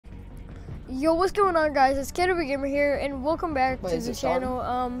Yo, what's going on, guys? It's Kiddo Gamer here, and welcome back to the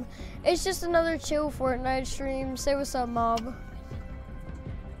channel. It's just another chill Fortnite stream. Say what's up, mob.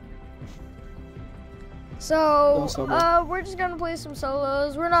 So, we're just gonna play some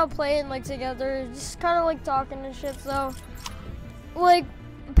solos. We're not playing like together, just kind of like talking and shit. So, like,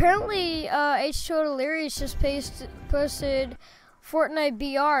 apparently, H2O Delirious just posted Fortnite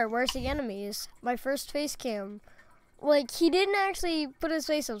BR. Where's the enemies? My first face cam. Like, he didn't actually put his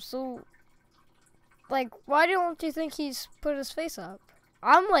face up, so. Like, why don't you think he's put his face up?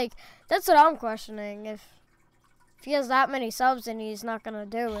 I'm like, that's what I'm questioning. If he has that many subs and he's not gonna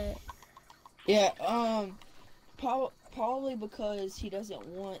do it. Yeah, probably because he doesn't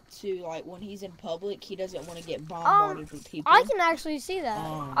want to, like, when he's in public, he doesn't want to get bombarded with people. I can actually see that.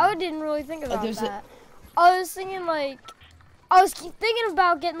 I didn't really think about that. I was thinking, like, I was thinking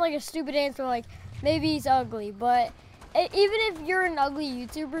about getting, like, a stupid answer, like, maybe he's ugly, but even if you're an ugly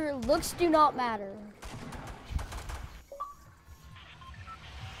YouTuber, looks do not matter.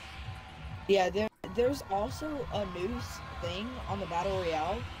 Yeah, there's also a news thing on the Battle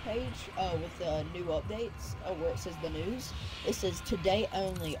Royale page with the new updates where it says the news. It says today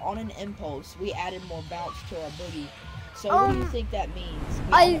only, on an impulse, we added more bounce to our boogie. So what do you think that means?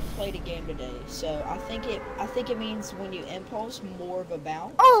 We haven't played a game today, so I think it means when you impulse more of a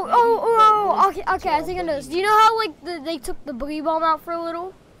bounce. Okay, I think I know this. Do you know how like they took the boogie bomb out for a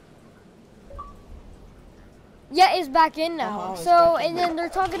little? Yeah, it's back in now. And then they're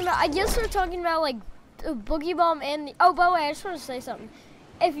talking about, I guess they're talking about like the boogie bomb and the, oh, by the way, I just want to say something.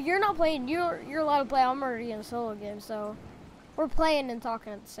 If you're not playing, you're allowed to play. I'm already in a solo game, so we're playing and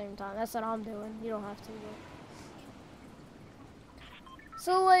talking at the same time. That's what I'm doing. You don't have to.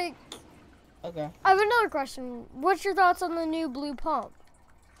 So like, okay. I have another question. What's your thoughts on the new blue pump?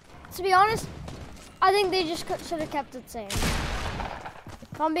 To be honest, I think they just should have kept it the same.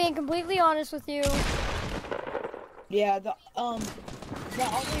 If I'm being completely honest with you. Yeah, the only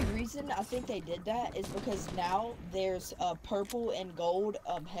reason I think they did that is because now there's a purple and gold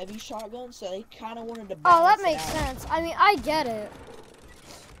heavy shotgun, so they kind of wanted to balance Oh, that makes sense. I mean, I get it.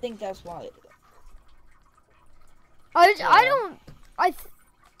 I think that's why.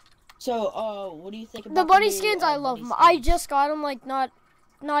 So, what do you think about the bunny skins? I love them. I just got them like not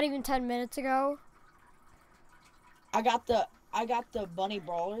even 10 minutes ago. I got the bunny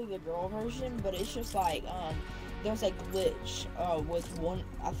brawler, the girl version, but it's just like there's a glitch with one.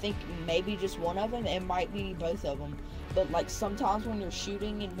 I think maybe just one of them. It might be both of them. But like sometimes when you're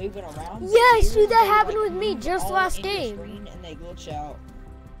shooting and moving around. Yeah, I see that happened with me just last game. And they glitch out.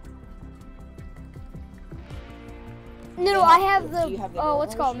 No, I have the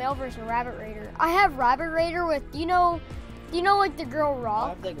what's called male version, Rabbit Raider. I have Rabbit Raider with you know like the girl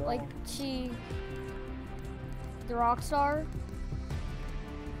Rock, like the rock star.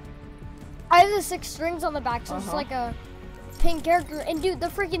 I have the 6 strings on the back, so it's like a pink character. And dude, the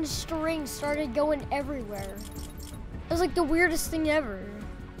freaking strings started going everywhere. It was like the weirdest thing ever.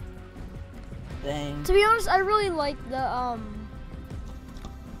 Dang. To be honest, I really like the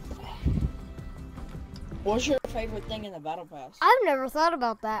What's your favorite thing in the battle pass? I've never thought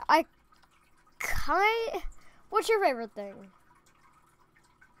about that. What's your favorite thing?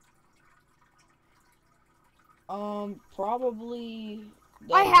 Probably.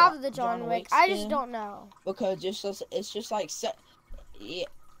 I have the John Wick. I just don't know. Because it's just like so, yeah,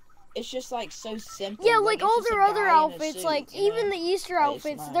 it's just like so simple. Yeah, like all their other outfits, like even the Easter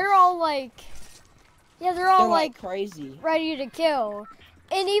outfits, they're all like, yeah, they're all like crazy, ready to kill.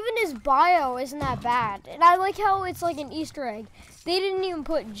 And even his bio isn't that bad. And I like how it's like an Easter egg. They didn't even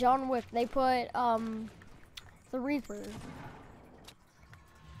put John Wick. They put the Reaper.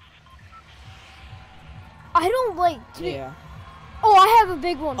 I don't like. Yeah. Oh, I have a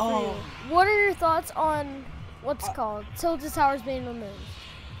big one for you. What are your thoughts on what's called Tilted Towers being removed?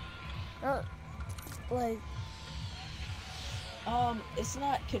 It's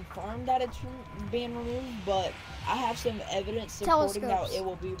not confirmed that it's being removed, but I have some evidence supporting that it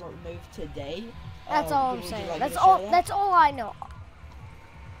will be removed today. That's all I'm saying. That's all I know.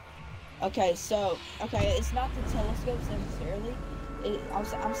 Okay, so it's not the telescopes necessarily.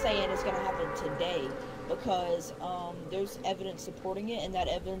 I'm saying it's gonna happen today. Because there's evidence supporting it, and that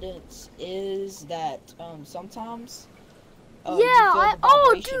evidence is that sometimes dude,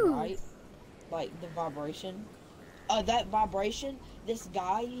 right? Like the vibration. That vibration. This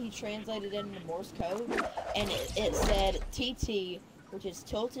guy, he translated it into Morse code, and it said TT, which is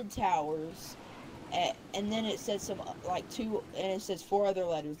Tilted Towers, and then it said some like 2, and it says 4 other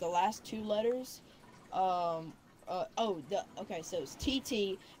letters. The last 2 letters, so it's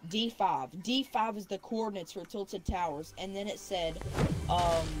TT D5. D5 is the coordinates for Tilted Towers, and then it said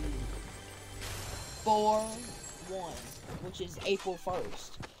 4/1, which is April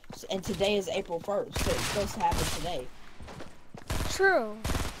 1st. And today is April 1st, so it's supposed to happen today. True.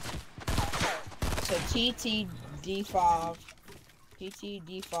 So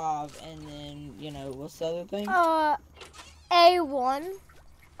TTD5, and then, you know, what's the other thing? A1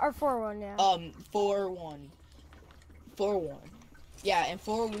 or 4-1, yeah. 4/1. 4/1. Yeah, and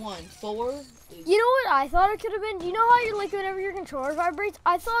 4/1. 4 is... You know what I thought it could have been? You know how you like whenever your controller vibrates?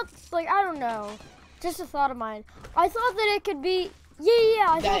 I thought, like, I don't know. Just a thought of mine. I thought that it could be, yeah,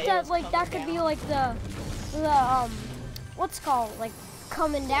 I thought that, like, that could be, like, the, what's it called? Like,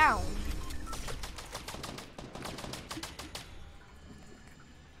 coming down.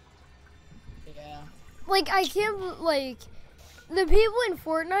 Yeah. Like, I can't, like, the people in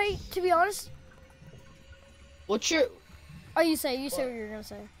Fortnite, to be honest. What's your... Oh, you say what you're gonna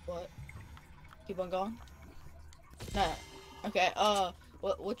say. What? Keep on going? No. Okay,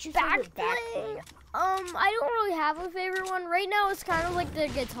 what's your Back favorite back bling? bling? I don't really have a favorite one. Right now, it's kind of like the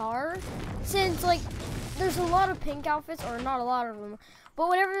guitar. Since, like, there's a lot of pink outfits, or not a lot of them, but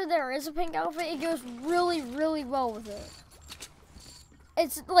whenever there is a pink outfit, it goes really, really well with it.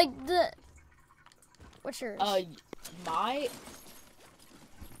 It's like what's yours?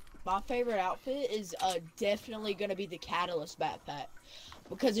 My favorite outfit is definitely gonna be the Catalyst backpack,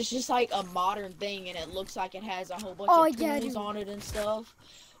 because it's just like a modern thing and it looks like it has a whole bunch of tools on it and stuff.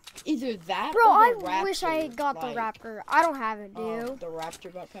 Either that, bro, or the I Raptor, wish I got the Raptor. I don't have it, dude. The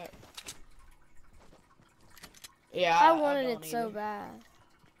Raptor backpack. Yeah, I wanted it so bad.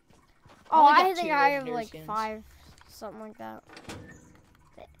 Oh, I think I have like skins. 5, something like that.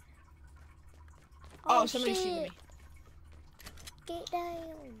 Oh, somebody's shooting me. Get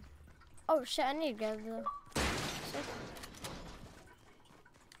down. Oh shit, I need to go though.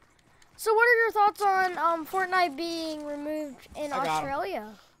 So what are your thoughts on Fortnite being removed in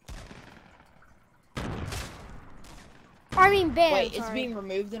Australia? I mean banned. Wait, it's being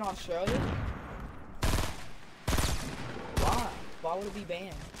removed in Australia? Why? Why would it be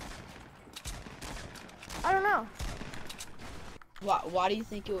banned? I don't know. Why do you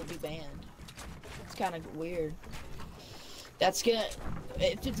think it would be banned? It's kind of weird. That's gonna...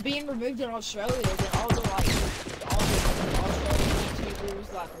 If it's being removed in Australia, then all the Australian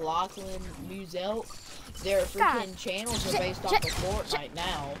YouTubers like Lachlan, Muzel, their freaking channels are based off of Fortnite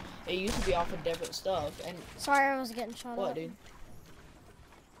now. It used to be off of different stuff. And sorry, I was getting shot what, up. dude?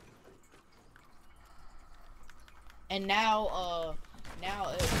 And now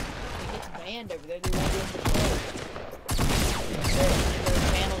it gets banned over there. They won't be able to play. Their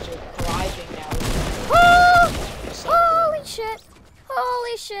channels are thriving now. Holy shit!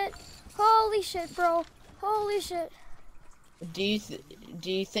 Holy shit! Holy shit, bro! Holy shit! Do you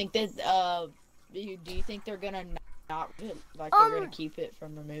think that do you think they're gonna not like they're gonna keep it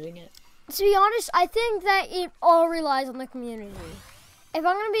from removing it? To be honest, I think that it all relies on the community. If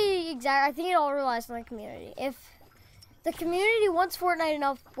I'm gonna be exact, I think it all relies on the community. If the community wants Fortnite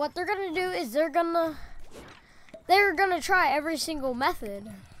enough, what they're gonna do is they're gonna try every single method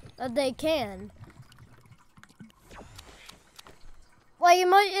that they can. Like it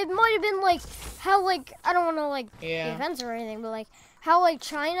might have been like how, like, I don't want to like be offensive or anything, but like how like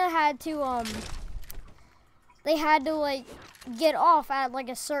China had to they had to like get off at like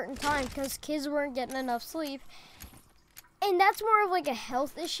a certain time because kids weren't getting enough sleep, and that's more of like a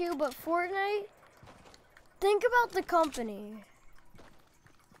health issue. But Fortnite, think about the company.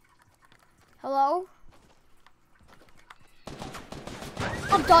 Hello?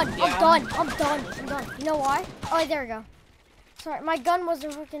 I'm done. Yeah. I'm done. You know why? Oh, there we go. Sorry, my gun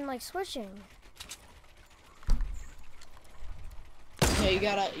wasn't freaking like switching. Yeah, you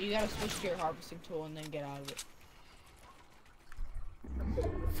gotta switch to your harvesting tool and then get out of it.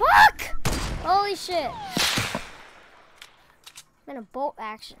 Fuck! Holy shit! I'm in a bolt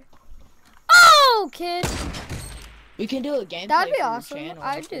action. Oh, kid! We can do a gameplay. That'd be for awesome. your channel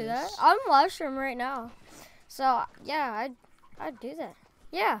I'd do that. I'm live streaming right now, so yeah, I'd do that.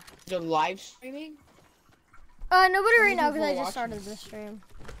 Yeah. You're live streaming? Nobody right now because I just started this stream.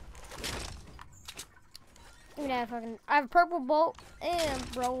 I mean, I have purple bolt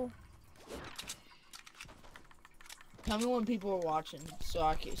and bro. Tell me when people are watching, so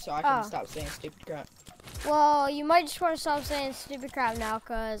I can stop saying stupid crap. Well, you might just want to stop saying stupid crap now,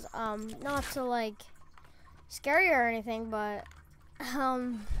 cause not to like scare you or anything, but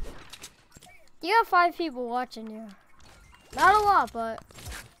you got 5 people watching you. Not a lot, but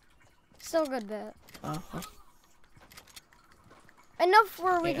still a good bit. Enough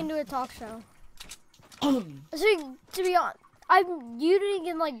where we can do a talk show. So, to be honest, you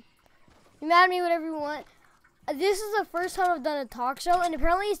can like, you mad at me, whatever you want. this is the first time I've done a talk show, and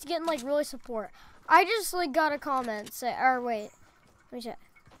apparently it's getting like really support. I just like got a comment say, or wait, let me check.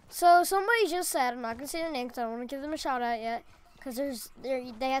 So somebody just said, I'm not gonna say their name because I don't want to give them a shout out yet, because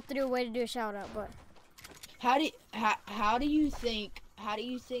they have to do a way to do a shout out. But how do you think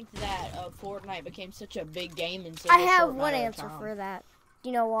that Fortnite became such a big game in such I a have short one matter of answer time? for that.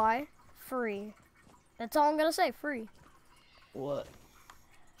 You know why? Free. That's all I'm gonna say. Free. What?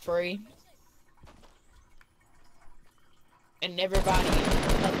 Free? And everybody,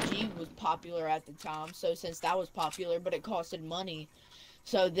 PUBG was popular at the time, so since that was popular, but it costed money.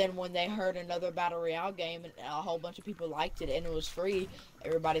 So then when they heard another Battle Royale game and a whole bunch of people liked it and it was free,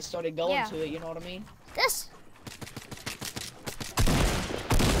 everybody started going to it, you know what I mean? This.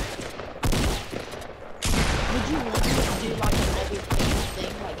 Would you want to do like another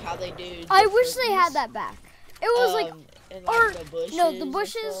thing, like how they do? I wish they had that back. It was like, and, or the bushes no, the and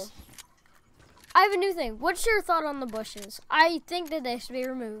bushes. stuff? I have a new thing. What's your thought on the bushes? I think that they should be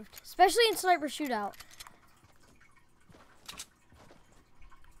removed, especially in sniper shootout.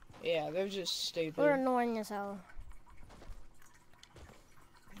 Yeah, they're just stupid. They're annoying as hell.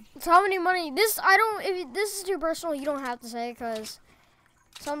 So how many money? This I don't. If this is too personal, you don't have to say because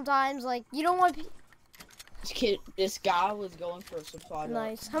sometimes like you don't want. This guy was going for a supply drop.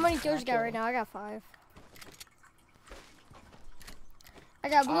 Nice. How many kills you got right now? I got 5. I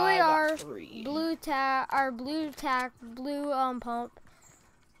got blue AR, blue tac, blue pump.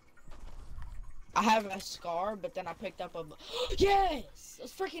 I have a scar, but then I picked up a. Yes,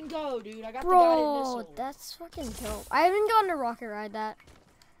 let's freaking go, dude! I got the guided Bro, missile. that's fucking dope. I haven't gotten to rocket ride that.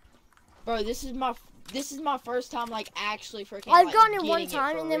 Bro, this is my first time like actually freaking. I've like, gotten it one getting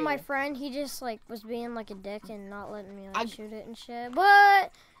time, for and then my real. friend he just like was being like a dick and not letting me like shoot it and shit.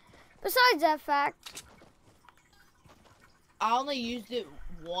 But besides that fact, I only used it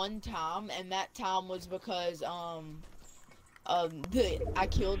one time, and that time was because I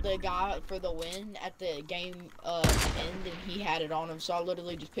killed the guy for the win at the game end, and he had it on him. So I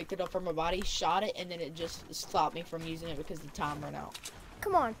literally just picked it up from my body, shot it, and then it just stopped me from using it because the time ran out.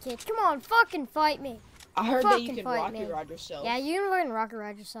 come on, kid, come on, fucking fight me. I heard that you Fucking can fight rocket me. ride yourself. Yeah, you can fucking rocket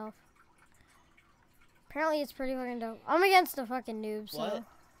ride yourself. Apparently, it's pretty fucking dope. I'm against the fucking noob, so What?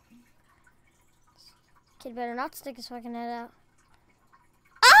 kid better not stick his fucking head out.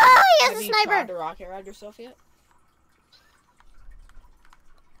 Oh, he has Have a you tried sniper. to rocket ride yourself yet?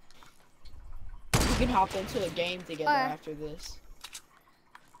 We can hop into a game together after this.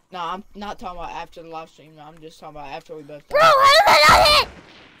 No, I'm not talking about after the live stream. No, I'm just talking about after we both. Bro, how did I not hit?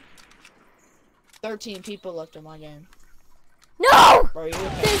 13 people left in my game. No! Bro, you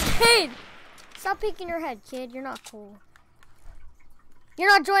This kid! Stop peeking your head, kid. You're not cool. You're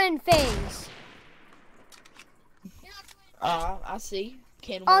not joining FaZe. I see.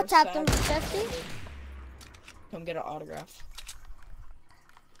 Ken I'll Wars tap them Savage. for 50. Come get an autograph.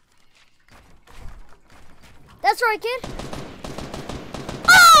 That's right, kid.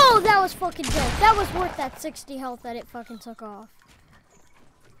 Oh, that was fucking dope. That was worth that 60 health that it fucking took off.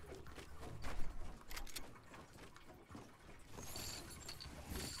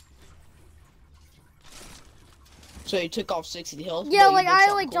 So you took off 60 health? Yeah, but like you did I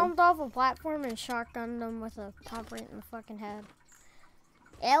something like cool? jumped off a platform and shotgunned them with a pop right in the fucking head.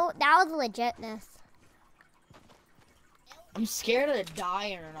 That was legitness. I'm scared of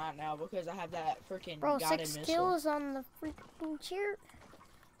dying right now because I have that freaking Bro, guided 6 missile. kills on the freaking cheer.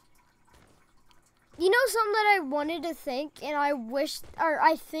 You know something that I wanted to think, and I wish, or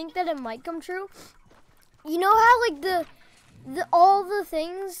I think that it might come true. You know how like all the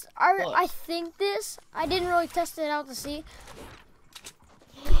things are. What? I think this. I didn't really test it out to see.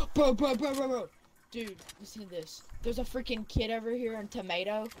 Bro. Dude, listen to this. There's a freaking kid over here in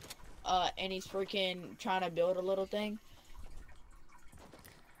Tomato, and he's freaking trying to build a little thing.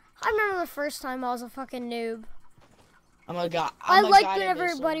 I remember the first time I was a fucking noob. I I liked when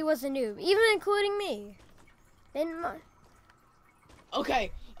everybody was a noob, even including me. Then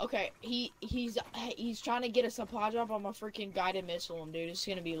Okay. He's trying to get a supply drop on my freaking guided missile, and dude, it's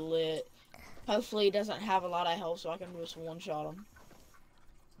gonna be lit. Hopefully, he doesn't have a lot of health, so I can just one-shot him.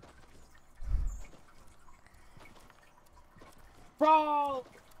 Bro,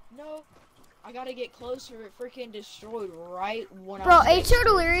 no, I gotta get closer. It freaking destroyed right when I bro, was getting H.O.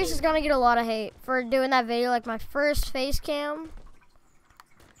 Delirious closer. is gonna get a lot of hate for doing that video, like my first face cam.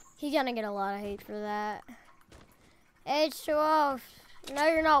 He's gonna get a lot of hate for that. H2O, no,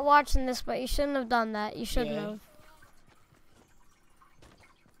 you're not watching this, but you shouldn't have done that. You shouldn't Yeah. have.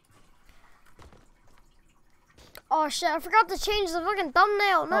 Oh shit, I forgot to change the fucking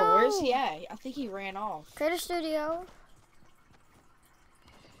thumbnail. No. Oh, where's he at? I think he ran off. Creator Studio.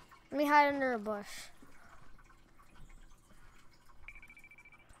 Let me hide under a bush.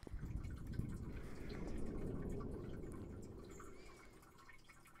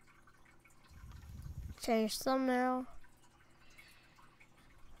 change thumbnail.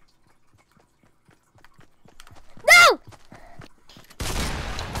 No!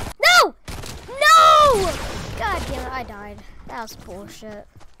 No! No! God damn it, I died. That was bullshit.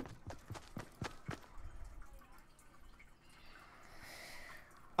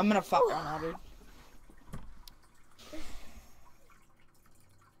 I'm gonna fuck right now, dude.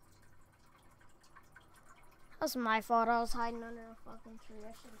 That's my fault. I was hiding under a fucking tree.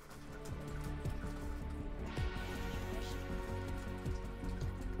 I should.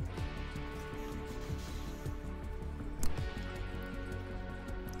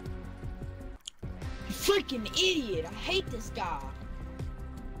 You freaking idiot! I hate this guy.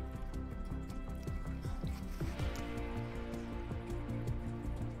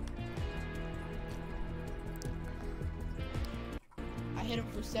 I hit him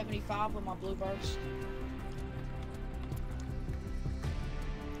for 75 with my blue burst.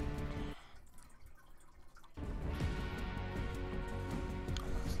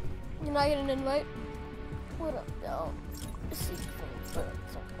 You're not getting an invite? What up, yo? Let's see if you can put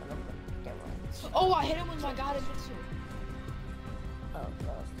something on the camera. Oh, I hit him with my guided missile. Oh,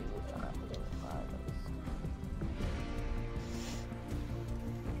 gosh, dude, I'm not doing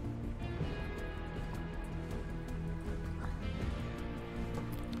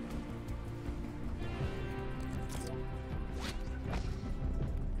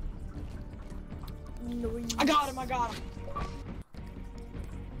I got him.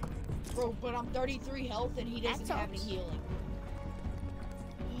 Bro, but I'm 33 health and he doesn't have any healing.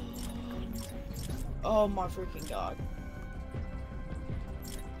 Oh my freaking god.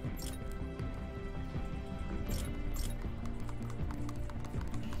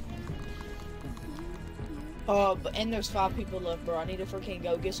 And there's 5 people left, bro. I need to freaking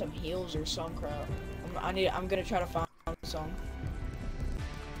go get some heals or some crap. I'm gonna try to find some.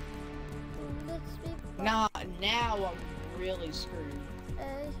 Nah, now I'm really screwed.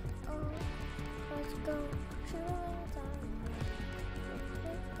 Let's go.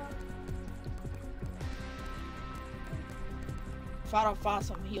 If I don't find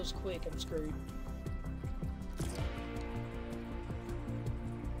some heals quick, I'm screwed.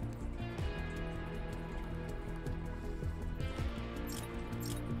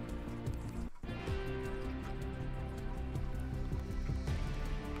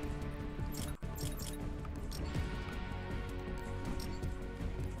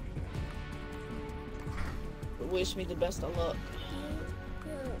 Wish me the best of luck.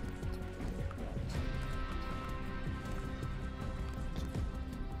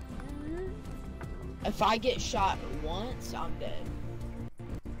 If I get shot once, I'm dead.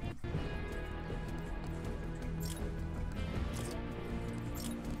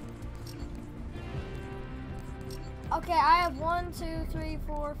 Okay, I have 1, 2, 3,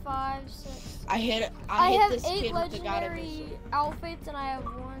 4, 5, 6. I hit have this 8 kid with the guided legendary missile. outfits, and I have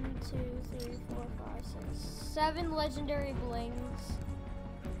 1, 2, 3, 4, 5, 6, 7 legendary blings.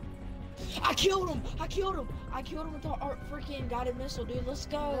 I killed him with the freaking guided missile, dude. Let's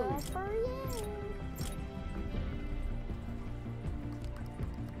go. Good for you.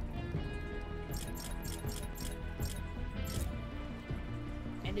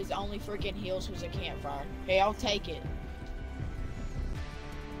 And his only freaking heals was a campfire. Hey, I'll take it.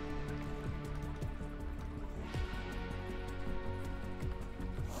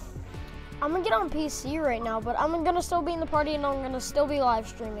 I'm gonna get on PC right now, but I'm gonna still be in the party and I'm gonna still be live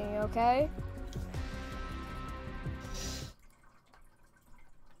streaming, okay?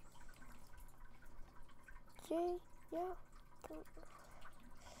 Yeah.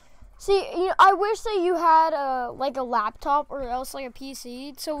 See, I wish that you had like a laptop or else like a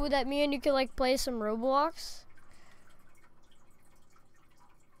PC, so that me and you could like play some Roblox.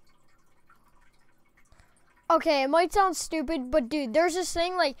 Okay, it might sound stupid, but dude, there's this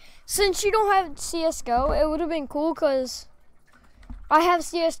thing, like, since you don't have CSGO, it would have been cool, because I have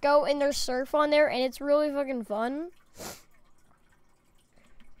CSGO, and there's Surf on there, and it's really fucking fun.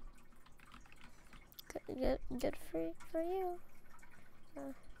 Good for you.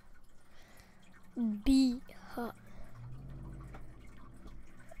 Be hot.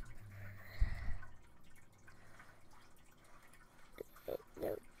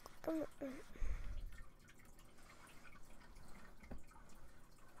 No, come on.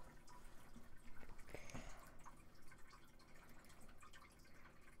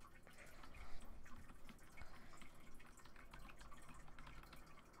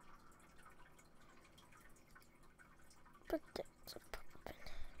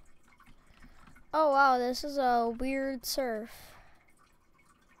 Oh wow, this is a weird surf.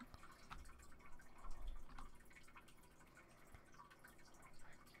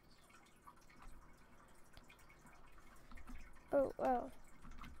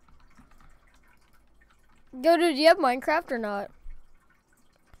 Go to, do you have Minecraft or not?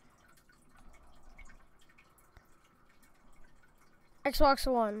 Xbox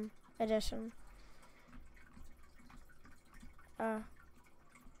One edition.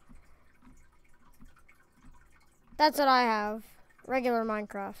 That's what I have. Regular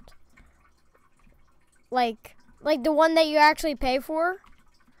Minecraft. Like the one that you actually pay for?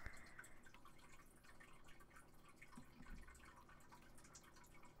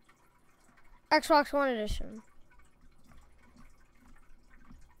 Xbox One edition.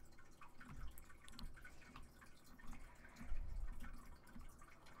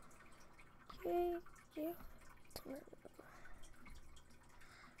 Okay, yeah.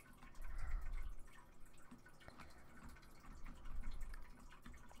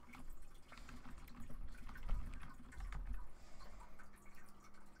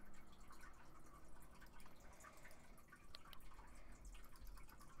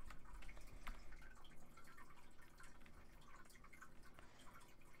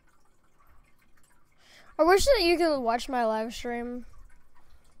 I wish that you could watch my live stream.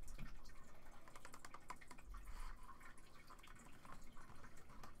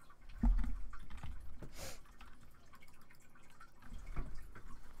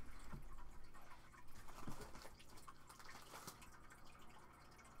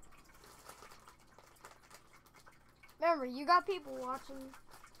 Remember, you got people watching.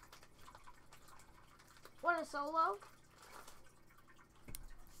 Want a solo?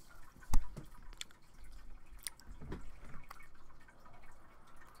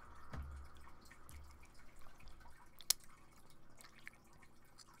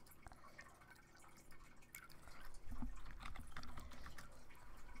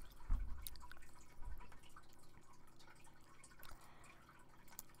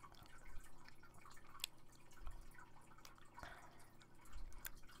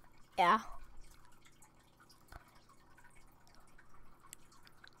 Yeah.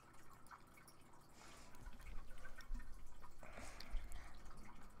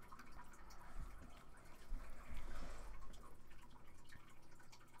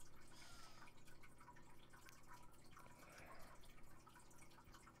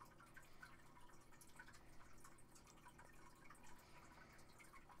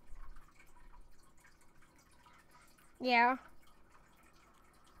 Yeah.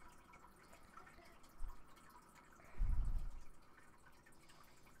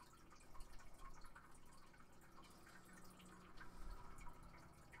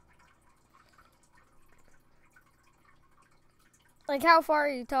 Like, how far are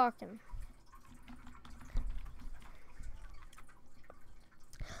you talking?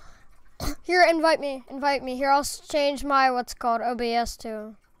 Here, invite me. Invite me. Here, I'll change my, what's it called, OBS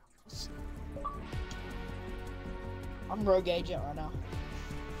to. I'm Rogue Agent right now.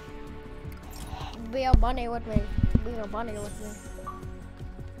 Be a bunny with me. Be a bunny with me.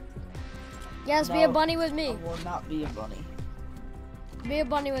 Yes, No, be a bunny with me. I will not be a bunny. Be a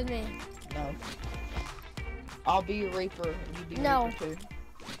bunny with me. No. I'll be a Reaper, and you be No. Reaper too.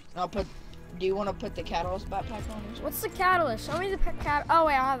 I'll put. Do you want to put the Catalyst backpack on? Or something? What's the catalyst? Show me the cat. Oh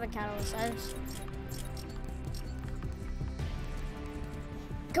wait, I have the catalyst.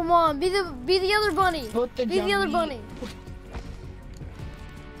 Come on, be the other bunny. Put the Be the other dummy-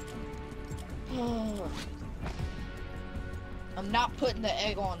 bunny. I'm not putting the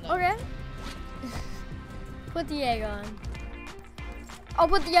egg on though. Okay. Put the egg on. I'll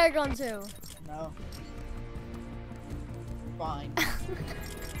put the egg on too. No. Fine.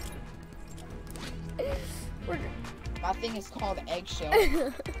 My thing is called eggshell.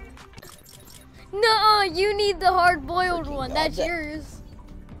 No, you need the hard-boiled Freaking one. God, That's that- yours.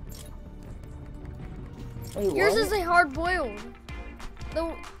 Wait, Yours what? is a hard-boiled. The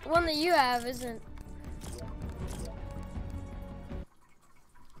one that you have isn't.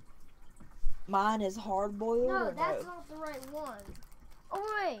 Mine is hard boiled. No, that's not the right one.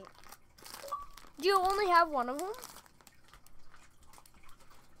 Oh wait. Do you only have one of them?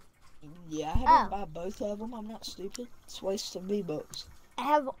 Yeah, I had Oh. to buy both of them. I'm not stupid. It's a waste of V-Bucks. I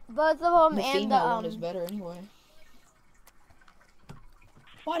have both of them The and the female one is better anyway.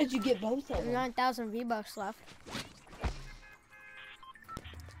 Why did you get both of them? 9,000 V-Bucks left.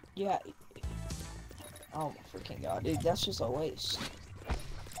 Yeah. Oh my freaking god, dude, that's just a waste.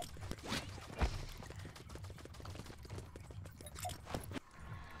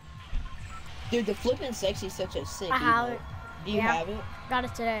 Dude, the flippin' sexy is such a sick I have emote. it. Do you Yeah. have it? Got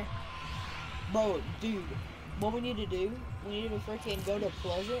it today. Bro, dude, what we need to do, we need to freaking go to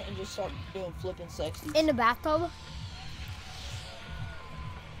Pleasant and just start doing flippin' sexy. In the bathtub?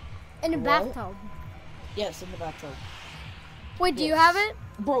 In the What? bathtub. Yes, in the bathtub. Wait, do you Yes. have it?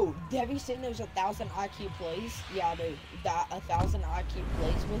 Bro, have you seen there's 1,000 IQ plays? Yeah, dude, 1,000 IQ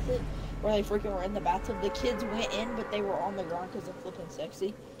plays with it, where they freaking were in the bathtub. The kids went in, but they were on the ground because of flipping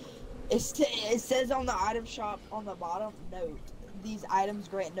sexy. It says on the item shop on the bottom, note, these items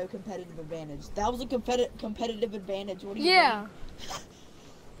grant no competitive advantage. That was a competitive advantage. What do you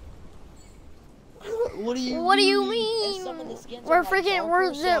mean? What do you mean? Some of the skins We're are like freaking,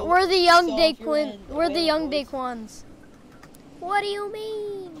 darker, we're the young so Dake if you're in Quinn. We're the young Wales- Dake ones. What do you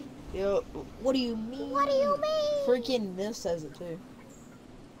mean? Yo, what do you mean? What do you mean? Freaking Myth says it too.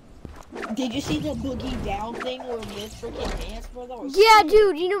 Did you see the boogie down thing where Myth freaking danced, bro? That was Yeah, sick.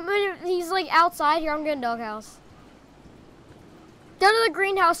 dude. You know when he's like outside here. I'm getting doghouse. Go to the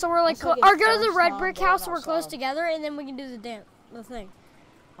greenhouse so we're like, That's like or his go to the first red time brick going house so we're close outside. together, and then we can do the thing.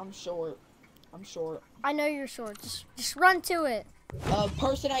 I'm short. I know you're short. Just run to it.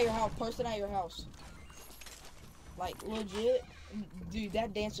 Person at your house. Like, legit. Dude,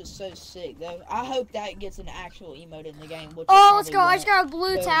 that dance is so sick, though. I hope that gets an actual emote in the game. Which Oh, let's go. I just got a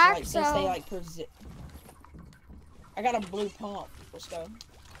blue Because, tack, like, so. since they, like, I got a blue pump. Let's go.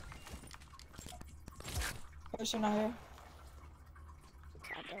 Person out here.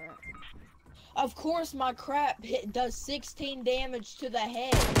 God damn it. Of course, my crap does 16 damage to the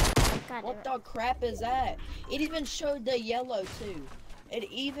head. God What damn the crap is that? It even showed the yellow, too. It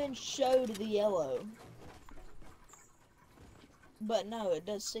even showed the yellow. But no, it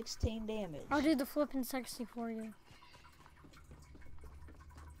does 16 damage. I'll do the flipping sexy for you.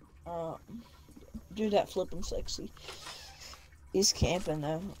 Do that flipping sexy. He's camping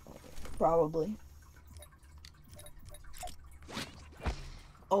though, probably.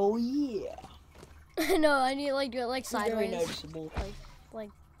 Oh yeah. No, I need to like do it like It's very sideways. noticeable.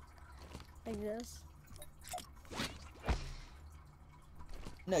 Like this.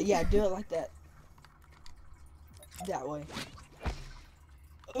 No, yeah, do it like that. That way.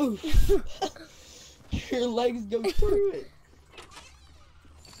 Oof. Your legs go through it.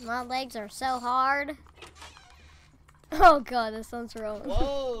 My legs are so hard. Oh god, this sounds wrong.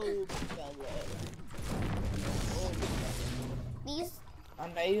 Whoa, fella. These, I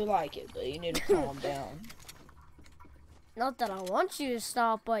know you like it, but you need to calm down. not that I want you to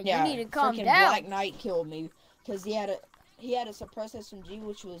stop, but Yeah, you need to calm freaking down. Black Knight killed me because he had a suppressed SMG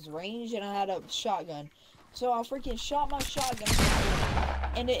which was range, and I had a shotgun. So I freaking shot my shotgun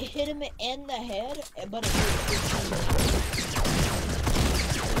and it hit him in the head, but it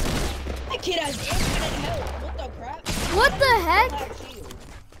that kid has infinite health. What the crap? What the How heck? did he still have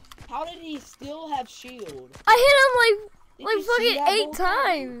shield? How did he still have shield? I hit him Did like you see fucking that 8 bullshit?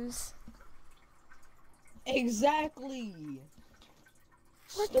 times. Exactly.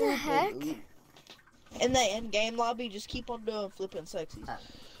 What the heck? In the end game lobby, just keep on doing flipping sexy.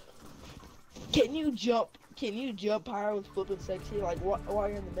 Can you jump? Can you jump higher with flipping sexy? Like while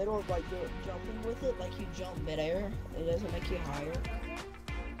you're in the middle of like jumping with it, like you jump midair. It doesn't make you higher.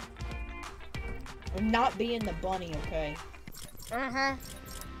 I'm not being the bunny, okay?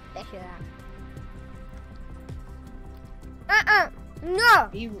 No.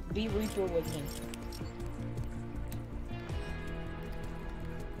 Be Reaper with me.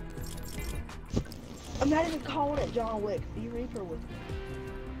 I'm not even calling it John Wick. Be Reaper with me.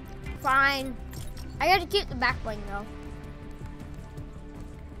 Fine. I gotta keep the back bling though.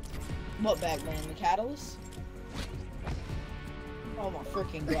 What back, man? The catalyst? Oh my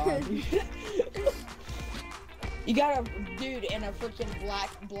freaking god, dude. You got a dude in a freaking black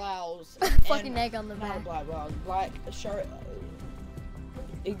blouse. Fucking and- egg on the Not a back. black blouse, black shirt.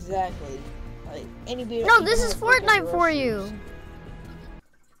 Exactly. Like any No, this is Fortnite for you.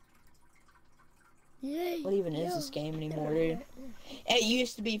 Yay. What even is this game anymore, dude? It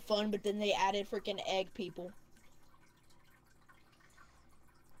used to be fun, but then they added freaking egg people.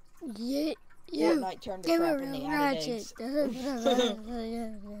 Yeah. You. Fortnite turned to Give crap her and they a added ratchet.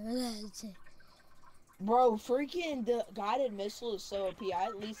 eggs. Bro, freaking the guided missile is so OP. I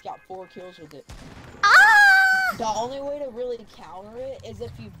at least got 4 kills with it. Ah! The only way to really counter it is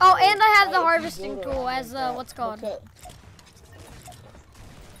if you. Oh, build- and I have the if you harvesting build tool around as, like that. what's it called?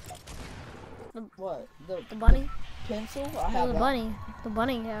 What? The bunny? pencil? I Oh, have the that. bunny. The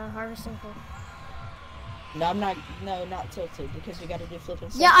bunny, harvesting tool. No, I'm not. No, not tilted because we got to do flipping.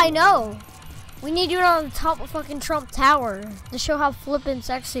 Yeah, I know. We need to do it on the top of fucking Trump Tower to show how flippin'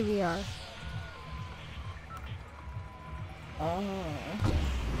 sexy we are.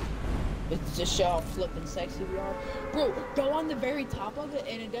 It's just show how flipping sexy we are. Bro, go on the very top of it,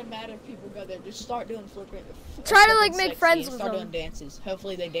 and it doesn't matter if people go there. Just start doing flipping. Try to, like, flipping make sexy friends and with start them. doing dances.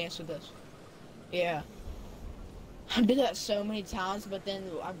 Hopefully they dance with us. Yeah. I did that so many times, but then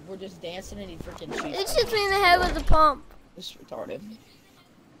we're just dancing and he freaking shoots. It shoots me in the head with the pump. It's retarded.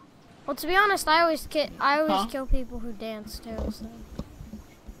 Well, to be honest, I always Huh? kill people who dance too. So.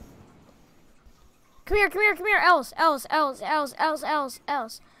 Come here, come here, come here, else.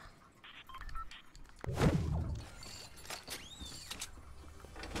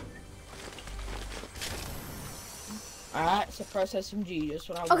 Alright, suppress SMG, just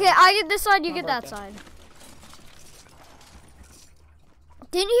what I want. Okay, I get this side, you My get that birthday. side.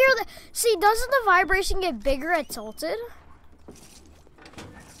 Didn't you hear that? See, doesn't the vibration get bigger at tilted?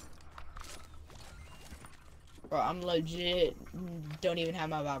 Bro, I'm legit, don't even have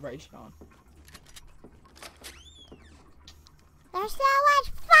my vibration on. There's so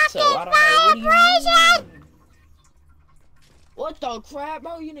much So, I don't know, what do you mean? What the crap,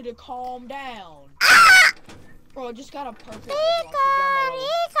 bro? You need to calm down. Bro, I just got a perfect angle on Rico,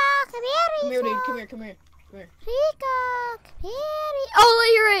 Come here, dude, come here, come here. Rico, come here.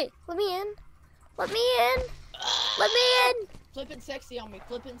 Oh, you're right. Let me in. Let me in. Let me in. Flipping sexy on me,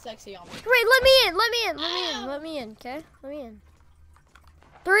 flipping sexy on me. Wait, let me in. Let me in. Let me in. Let me in. Okay, let me in.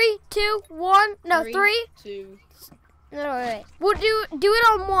 3, 2, 1. No, 3. 2. No, wait. We'll do it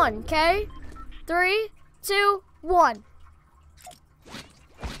on 1. Okay. 3, 2, 1.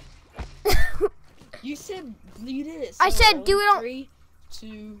 You said you did it. I said early. do it on 3,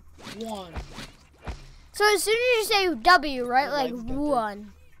 2, 1. So as soon as you say W, right? My Like legs go through.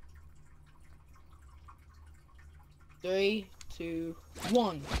 1. 3, 2,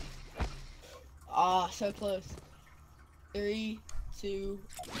 1. Ah, so close. 3, 2,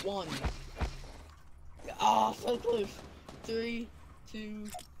 1. Ah, so close. 3, 2.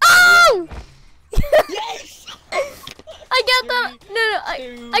 Oh! Yes! I got that. No,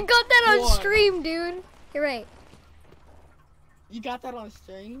 Two, I got that on one. stream, dude. You're right. You got that on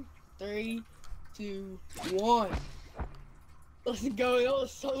stream? 3, 2, 1. Let's go. That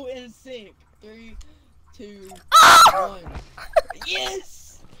was so in sync. 3, 2, Oh! 1.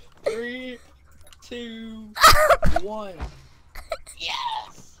 Yes! 3, 2, 1.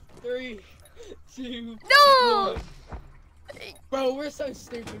 Yes! 3, 2, No! 1. Bro, we're so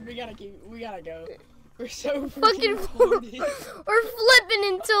stupid. We gotta go. We're so Fucking retarded. we're flipping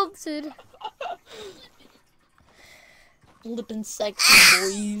and tilted. Flipping sexy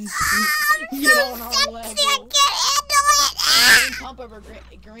boys. Get on our level. Green pump over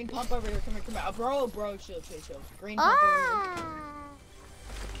here. Green pump over here. Come here, come here. Bro, chill. Green pump over here.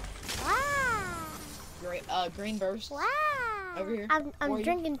 Wow. Green burst. Wow. Over here. I'm For you.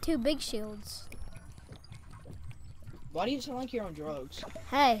 drinking 2 big shields. Why do you sound like you're on drugs?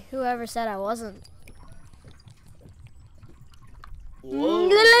 Hey, whoever said I wasn't. Whoa.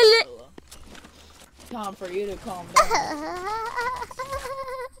 Time for you to calm down.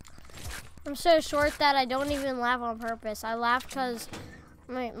 I'm so short that I don't even laugh on purpose. I laugh because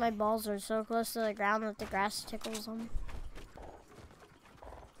my balls are so close to the ground that the grass tickles them.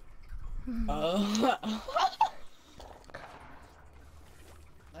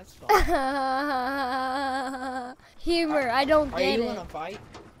 That's fine. Humor, I don't Are get you it. in a fight?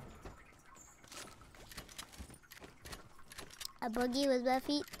 A boogie with my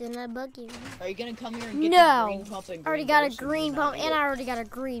feet, then a boogie. Are you gonna come here and get No. the green pump and I already green got a burst, or green you not pump need and it? I already got a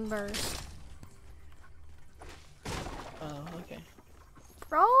green burst. Oh, okay.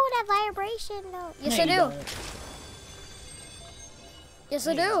 Bro, that vibration though. Yes, No, I you do. don't. Yes,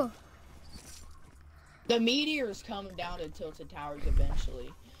 No, I you do. don't. The meteor's coming down to Tilted Towers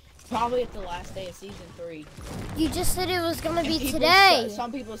eventually. Probably at the last day of season 3. You just said it was gonna And be people today.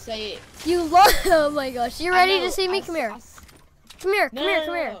 some people say it. You love. Oh my gosh, you ready I know, to see me? Come here. Come here. Come No, here. no,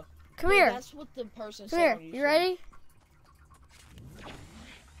 Come no, here. no. Come No, here. That's what the person Come said here. on YouTube. You ready?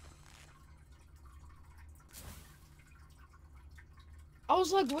 I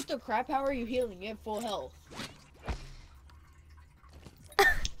was like, what the crap? How are you healing? You have full health.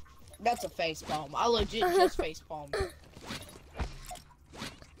 That's a face palm. I legit just face palmed.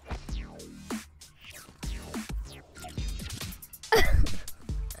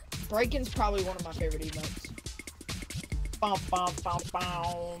 Breakin's probably one of my favorite emotes. Bow, bow, bow,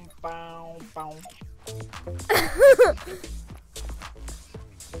 bow, bow, bow.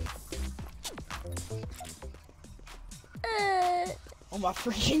 Oh my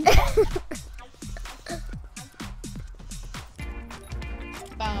freaking god.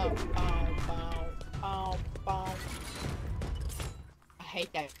 Bow, bow, bow, bow, bow. I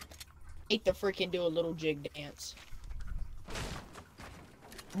hate that. I hate to freaking do a little jig dance.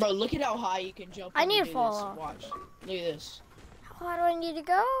 Bro, look at how high you can jump. I when need you to do fall this. off. Watch. Look at this. How do I need to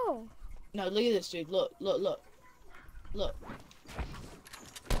go? No, look at this, dude. Look, look, look. Look.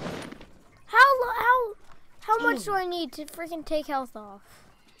 How much do I need to freaking take health off?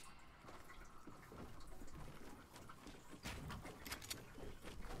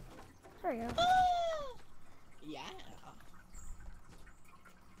 There you go. Yeah.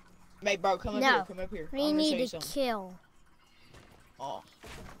 Mate, bro, come up No. here. Come up here. We I'm gonna show need you to something. kill. Oh.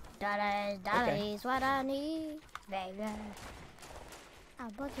 That Okay. is what I need, baby. I'll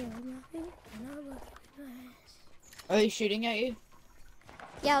bucket with my feet and I'll bucket with my ass. Are they shooting at you?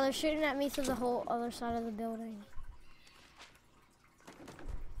 Yeah, they're shooting at me through the whole other side of the building.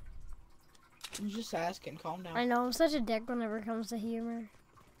 I'm just asking. Calm down. I know, I'm such a dick whenever it comes to humor.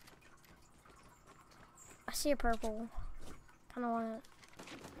 I see a purple. Kinda want it.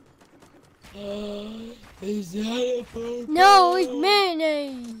 Is that a purple? No, it's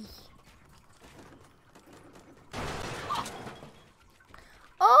mayonnaise!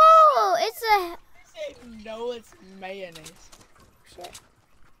 Oh, it's a... No, it's mayonnaise. Shit.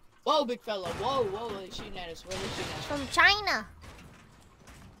 Whoa, big fella. Whoa, whoa, they're shooting at us. Where are they shooting at us? From China.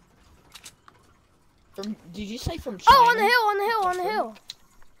 From, did you say from China? Oh, on the hill, on the hill, on the hill.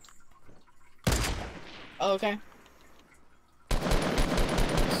 Oh, okay.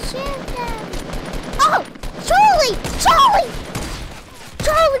 Shoot them. Oh, Charlie! Charlie!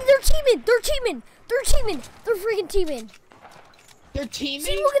 Charlie, they're teaming! They're teaming! They're teaming! They're freaking teaming! They're teaming?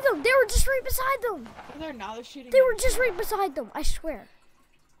 See, look at them! They were just right beside them! Oh, they're not. They're shooting. They were just right beside them, I swear.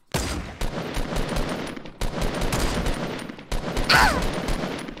 Ah!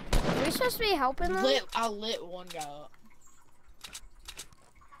 Are we supposed to be helping them? I lit one guy up.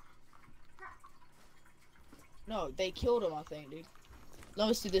 No, they killed him, I think, dude.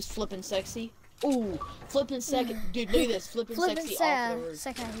 Let's do this flipping sexy. Ooh, flipping second. Dude, look at this. Flipping sexy off the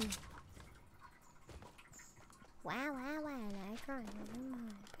roof. Wow, wow, wow.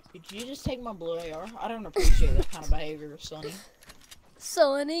 Did you just take my blue AR? I don't appreciate that kind of behavior, Sonny.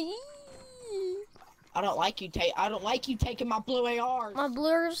 Sonny. I don't like you taking my blue ARs. My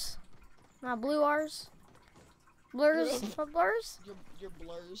blurs. My blue R's. Blurs. My blurs. Your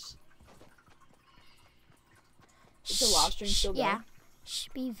blurs. Is the live stream still going? Yeah. Shh,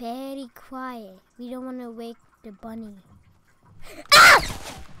 be very quiet. We don't want to wake the bunny. Ah!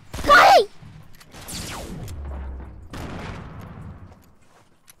 Bunny!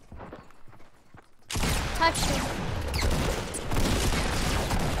 Touched him.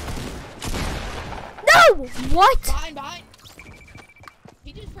 No! What? Behind.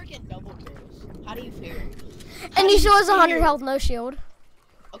 He just freaking double kills. How do you feel? And he still has 100 health, no shield.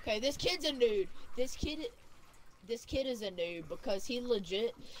 Okay, this kid's a noob. This kid is a noob because he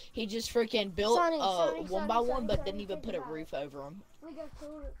just freaking built one by one, but didn't even put a roof over him. We got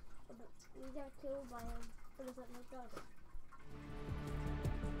killed by him. What does that make us?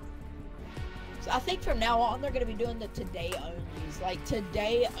 So I think from now on they're gonna be doing the today onlys. Like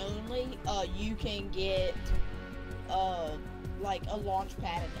today only, you can get like a launch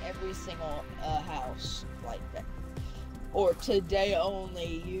pad in every single house like that. Or today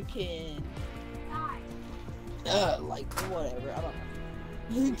only, you can like whatever. I don't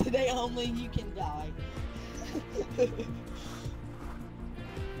know. Today only, you can die.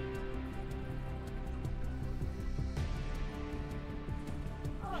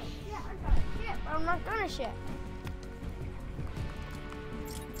 I'm not gonna shit.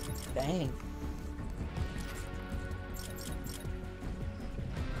 Dang.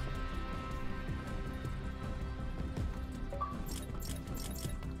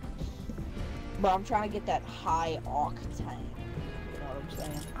 But I'm trying to get that high octane. You know what I'm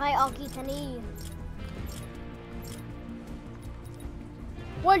saying? Hi, Alkitani.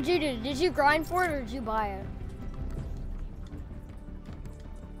 What did you do? Did you grind for it or did you buy it?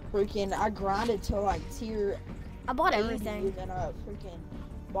 Freaking, I grinded till like tier. I bought 80, everything. and then I freaking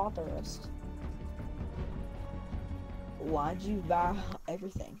bought the rest. Why'd you buy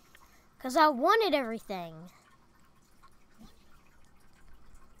everything? Because I wanted everything.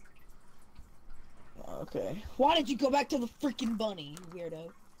 Okay. Why did you go back to the freaking bunny, you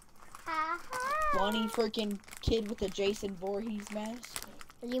weirdo? Bunny freaking kid with the Jason Voorhees mask?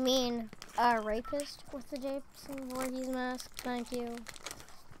 You mean a rapist with the Jason Voorhees mask? Thank you.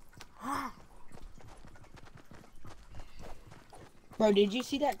 Bro, did you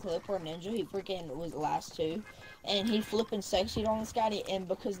see that clip where Ninja, he freaking was last two, and he flipping sexied on this guy, and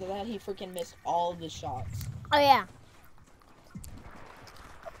because of that, he freaking missed all of the shots. Oh, yeah.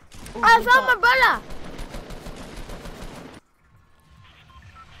 Ooh, I good found my talk. brother!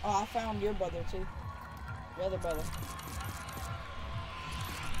 Oh, I found your brother, too. Your other brother.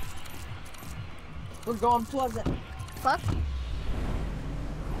 We're going Pleasant. Fuck.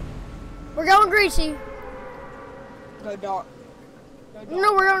 We're going Greasy. Go dark.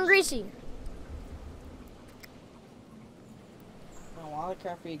 No, we're going Greasy. Oh, why the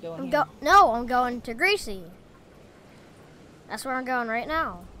crap are you going No, I'm going to Greasy. That's where I'm going right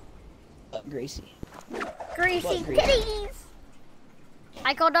now. Greasy. Greasy What greasy? kitties.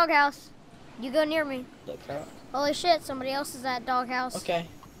 I call doghouse. You go near me. Look, Carl. Holy shit! Somebody else is at doghouse. Okay.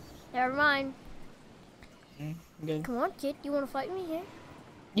 Never mind. Good. Come on, kid. You want to fight me here?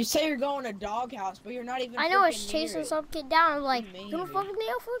 You say you're going to doghouse, but you're not even. I know. I was freaking chasing near it. some kid down. I'm like, What do you you want to mean? fuck with me?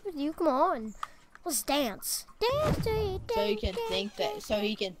 I'll fuck with you. Come on. Let's dance. Dance to you. So you dance, can dance, think that. dance. So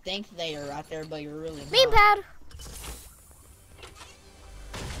he can think they are right there, but you're really Meme not. pad.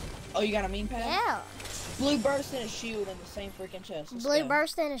 Oh, you got a meme pad? Yeah. Blue burst and a shield in the same freaking chest. Let's Blue go.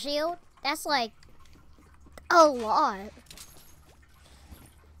 burst and a shield. That's like a lot.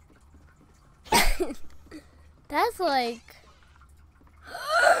 That's like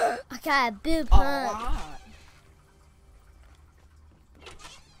I got a big A pump. lot.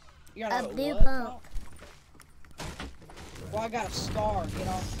 You got A a blue what pump. Well, I got a scar. Get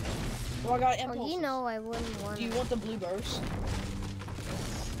off. Well, I got Well, impulses. you know I wouldn't want Do you to. want the blue burst?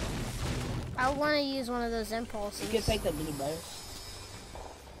 I want to use one of those You impulses. can take the blue burst.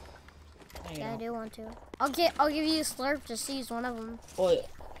 There you Yeah, I go. do want to. I'll give you a slurp just to use one of them. What?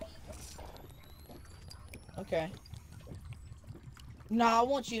 Okay. No, I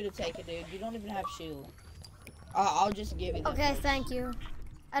want you to take it, dude. You don't even have shield. I'll just give you that. Okay, first. thank you.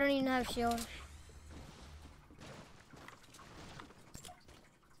 I don't even have shield.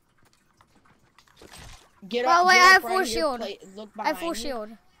 Get Oh, up. wait, get I up have right full here, shield. Look I have behind full you. shield.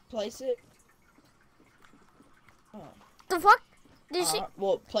 Place it. Oh. The fuck? Did she?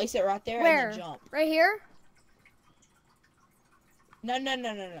 Well, place it right there Where? and then jump. Right here? No.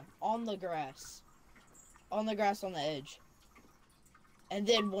 On the grass. On the grass on the edge. And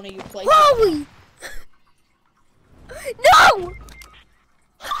then one of you place it. Holy! No!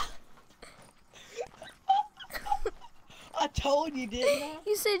 I told you, didn't I?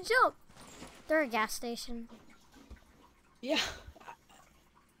 You said jump. They're a gas station. Yeah.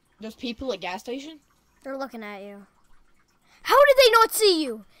 There's people at gas station? They're looking at you. How did they not see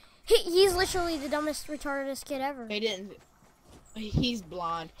you? He's literally the dumbest, retardedest kid ever. They didn't. He's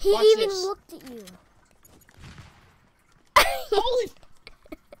blind. He Watch even this. looked at you. Holy.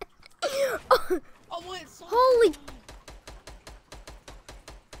 I went so. Holy!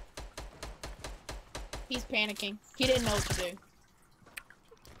 He's panicking. He didn't know what to do.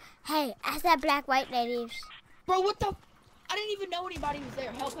 Hey, ask that black white natives. Bro, what the? I didn't even know anybody was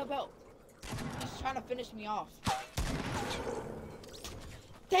there. Help. He's trying to finish me off.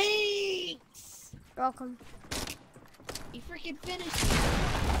 Thanks. Welcome. He freaking finished me.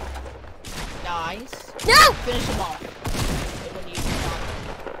 Nice. No! Finish him off. When you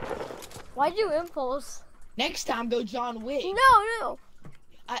Why'd you impulse? Next time, go John Wick. No.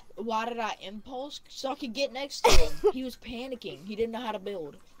 Why did I impulse? So I could get next to him. He was panicking. He didn't know how to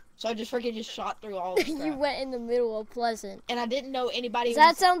build. So I just freaking shot through all the You crap. went in the middle of Pleasant. And I didn't know anybody Does that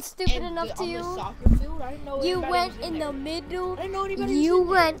was sound stupid in enough to on the you? soccer field. I didn't know You anybody went was in there. the middle. I didn't know anybody You was in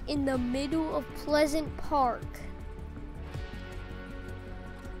went in the middle of Pleasant Park.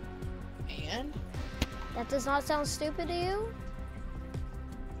 there. And? That does not sound stupid to you?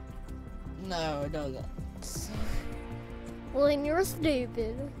 No, it doesn't. Well, then you're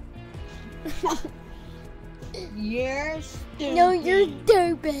stupid. You're stupid. No, you're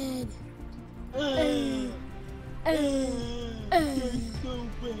stupid.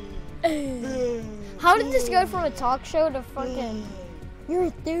 How did this go from a talk show to fucking?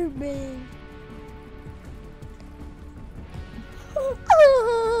 You're stupid.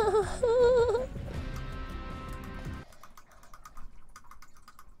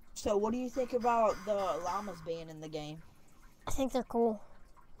 So what do you think about the llamas being in the game? I think they're cool.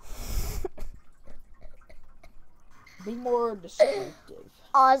 Be more descriptive.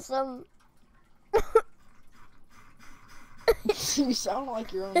 Awesome. You sound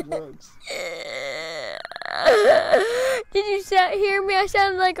like you're on drugs. Did you hear me? I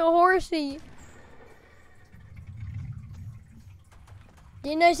sounded like a horsey.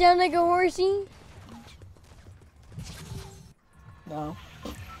 Didn't I sound like a horsey? No,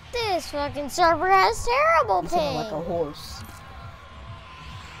 This fucking server has terrible you sound like a ping. horse.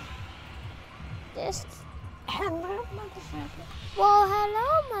 This. Hello, motherfucker. Well,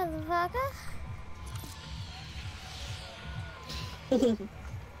 hello, motherfucker.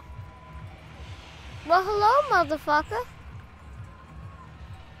 Well, hello, motherfucker.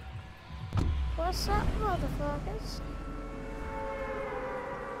 What's up, motherfuckers?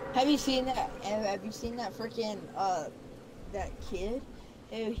 Have you seen that? Have you seen that freaking that kid?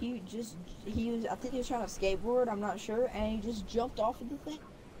 He was, I think he was trying to skateboard. I'm not sure, and he just jumped off of the thing.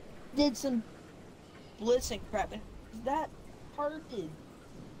 Did some blitzing crap, and that hurted.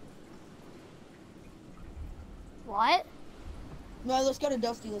 What? No, let's go to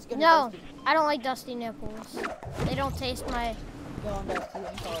Dusty. Let's go to No, Dusty. I don't like dusty nipples. They don't taste my. Go on Dusty.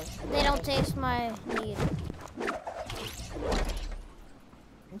 I'm sorry. They don't taste my meat.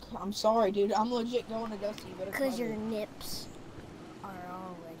 I'm sorry, dude. I'm legit going to Dusty. Because your nips are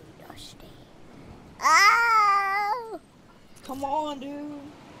already dusty. Ah! Come on, dude.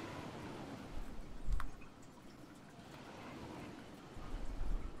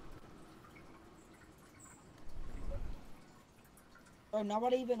 Bro,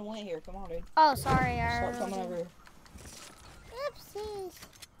 nobody even went here. Come on, dude. Oh, sorry. Start coming over here. Oopsies.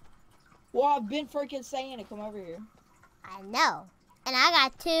 Well, I've been freaking saying it. Come over here. I know. And I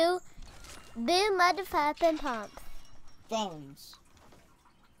got 2 big motherfucking pumps. Phones.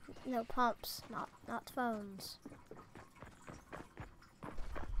 No, pumps, not phones.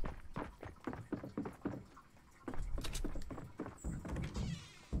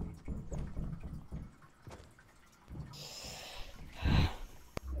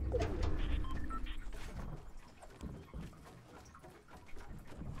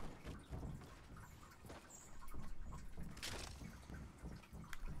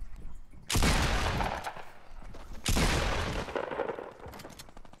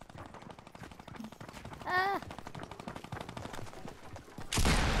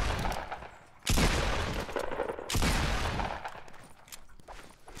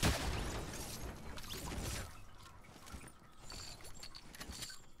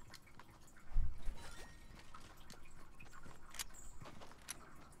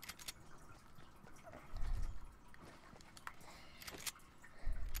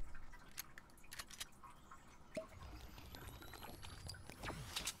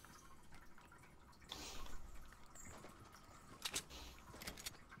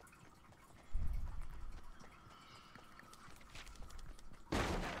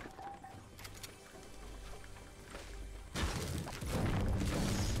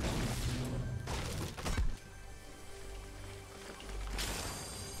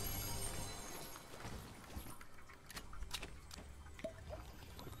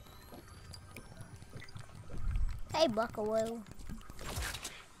 Hey, Buckaroo.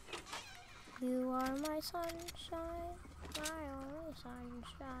 You are my sunshine, my only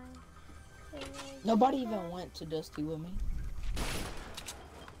sunshine. Nobody even went to Dusty with me.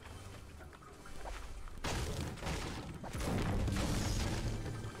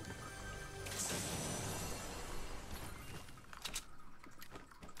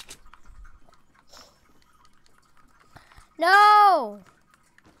 No!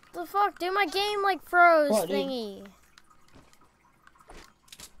 The fuck, dude, my game like froze What, dude? thingy.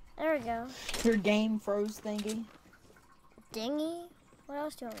 There we go. Your game froze thingy. Dingy? What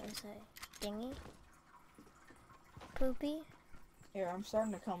else do you want me to say? Dingy? Poopy? Here, I'm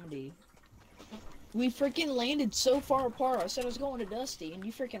starting to come to you. We freaking landed so far apart. I said I was going to Dusty, and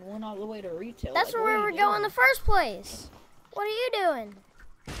you freaking went all the way to retail. That's Like, where what we are were you going in the doing? first place. What are you doing?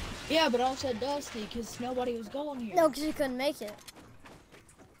 Yeah, but I said Dusty because nobody was going here. No, because you couldn't make it.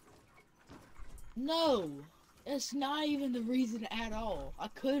 No, that's not even the reason at all. I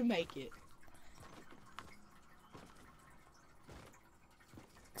could make it.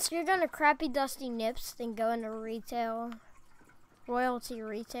 So you're going to crappy Dusty Nips, then go into retail, royalty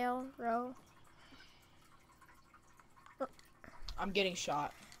retail row? I'm getting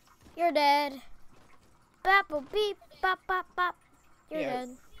shot. You're dead. Bapple beep, bop, bop, bop. You're Yeah.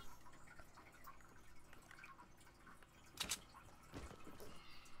 dead.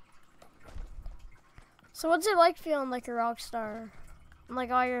 So what's it like feeling like a rock star? And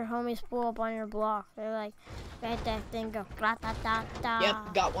like all your homies pull up on your block. They're like, right that thing go, da da da da.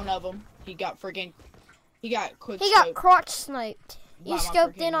 Yep, got one of them. He got quick. He got crotch sniped. You by my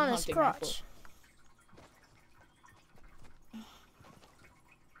scoped in freaking on his hunting crotch.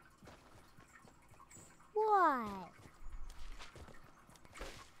 What?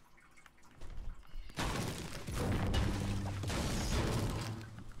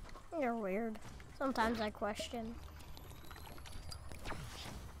 You're weird. Sometimes I question.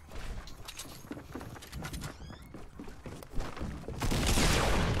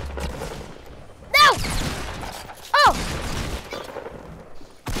 No! Oh!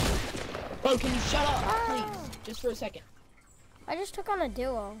 Bro, can you shut up, please? Just for a second. I just took on a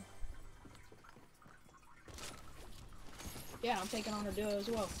duo. Yeah, I'm taking on a duo as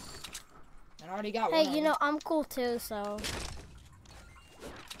well. And I already got one. Hey, of you them. know, I'm cool too, so.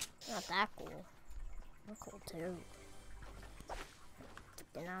 Not that cool. I'm cool too.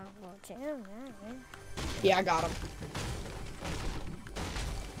 Then I will jam, yeah. Yeah, I got him.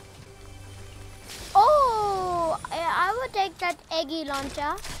 Oh, I would take that eggy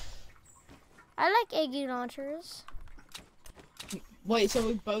launcher. I like eggy launchers. Wait, so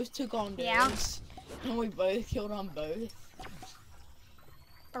we both took on Yeah. dudes, and we both killed on both?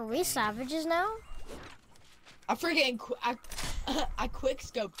 Are we savages now? I freaking I quick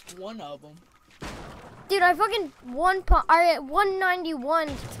scoped one of them. Dude, I fucking I 191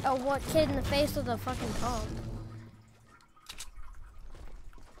 one kid in the face with a fucking pump.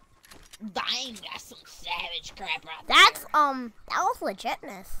 Dang, that's some savage crap right That's that was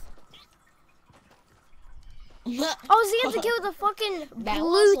legitness. there. I was against a kid with a fucking That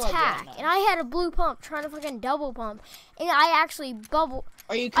blue was tack, legitness. and I had a blue pump trying to fucking double pump, and I actually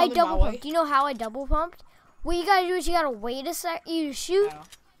Are you I coming double my way? pumped. Do you know how I double pumped? What you gotta do is you gotta wait a sec. You shoot, No.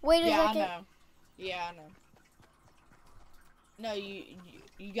 wait a Yeah, I second. know. Yeah, I know. No,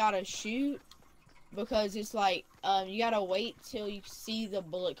 you gotta shoot because it's like you gotta wait till you see the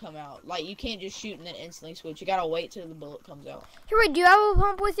bullet come out. Like you can't just shoot and then instantly switch. You gotta wait till the bullet comes out. Here, wait. Do you have a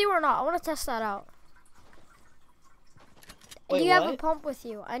pump with you or not? I want to test that out. Wait, do you have a what? pump with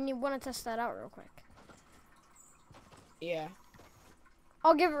you? I want to test that out real quick. Yeah.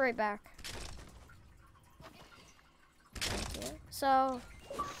 I'll give it right back. Thank you. So,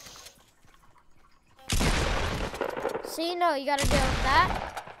 see, no, you gotta do that.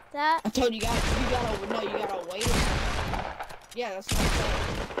 I told you, you gotta wait. Yeah, that's what I'm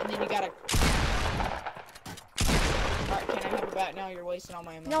saying. And then you gotta. Alright, can I have it back now? You're wasting all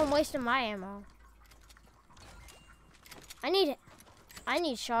my ammo. No, I'm wasting my ammo. I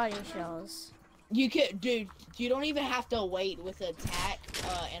need shoddy shells. You could, dude. You don't even have to wait with a tack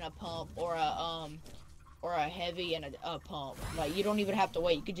and a pump or a heavy and a pump. Like you don't even have to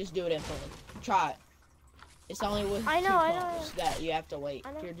wait. You could just do it instantly. Try it. It's only with two pumps that you have to wait.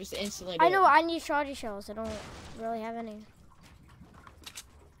 You're just instantly. I know. I need shoddy shells. I don't really have any.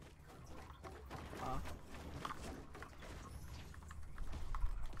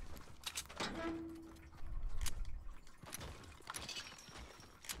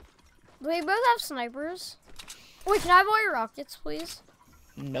 Do we both have snipers? Wait, can I have all your rockets, please?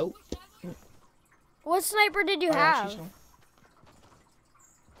 Nope. What sniper did you I have? actually don't.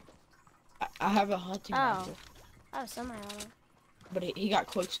 I have a hunting rifle, Oh, semi-auto. but he got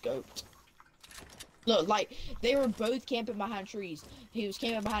quick scoped. Look, like they were both camping behind trees. He was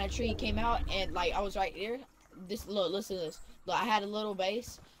camping behind a tree. He came out and like I was right there. Look, listen to this. Look, I had a little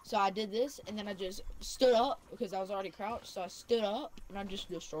base, so I did this, and then I just stood up because I was already crouched. So I stood up and I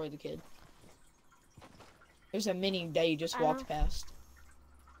just destroyed the kid. There's a mini that you just walked past.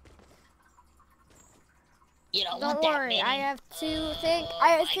 You don't want that worry, mini. I have two.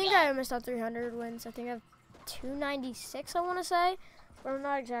 I think I almost have 300 wins. I think I have 296. I want to say, but I'm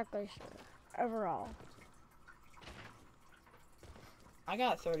not exactly sure overall. I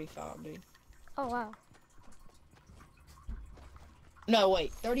got 35, dude. Oh wow. No,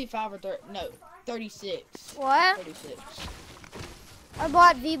 wait, 35 or 30? No, 36. What? 36. I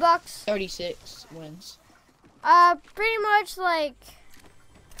bought V-Bucks. 36 wins. Pretty much like.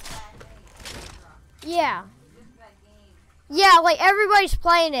 Yeah. Yeah, like everybody's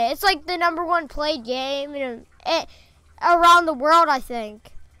playing it. It's like the #1 played game around the world, I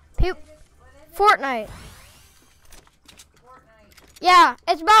think. Fortnite. Yeah,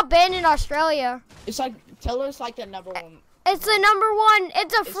 it's about banned in Australia. It's like, tell us like the #1. It's the #1.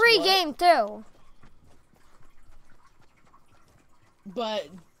 It's a free what? game too. But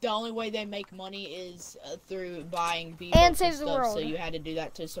the only way they make money is through buying V And and Save the stuff. World. So you had to do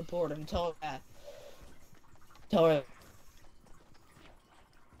that to support them. Tell her that. Tell her.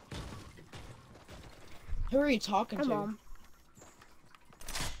 Who are you talking Come to? on.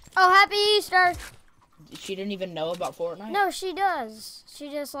 Oh, happy Easter! She didn't even know about Fortnite? No, she does. She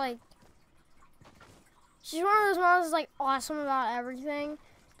just like. She's one of those moms that's like awesome about everything.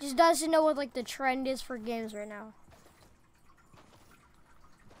 Just doesn't know what like the trend is for games right now.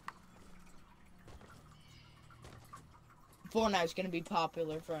 Fortnite's gonna be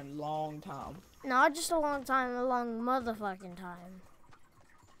popular for a long time. Not just a long time, a long motherfucking time.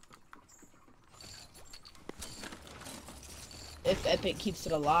 If Epic keeps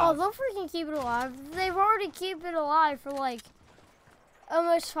it Oh, alive. they'll freaking keep it alive. They've already kept it alive for like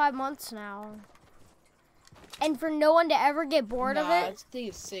almost 5 months now. And for no one to ever get bored of I it. think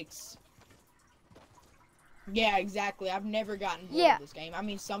it's 6. Yeah, exactly. I've never gotten bored Yeah. of this game. I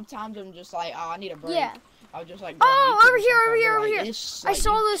mean, sometimes I'm just like, oh, I need a break. Yeah. I'll just like. Go on Oh, YouTube over or here, something. over here, I'll over be here. like, it's I like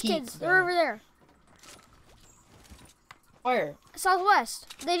saw you those keep kids. They're going. over there. Where?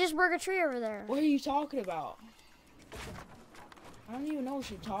 Southwest. They just broke a tree over there. What are you talking about? I don't even know what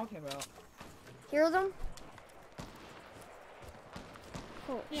you're talking about. Hear them?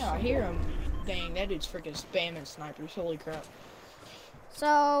 Cool. Yeah, I hear him. Dang, that dude's freaking spamming snipers. Holy crap.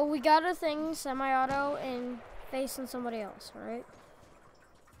 So we got a thing, semi-auto, and facing somebody else, right?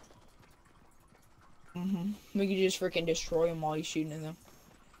 We could just freaking destroy them while he's shooting at them.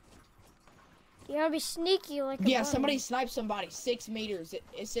 You gotta be sneaky like a Yeah, bunny. somebody sniped somebody 6 meters.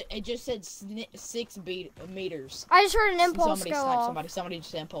 It just said 6 meters. I just heard an impulse Somebody go sniped off. somebody. Somebody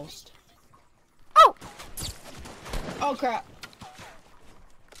just impulsed. Oh! Oh crap.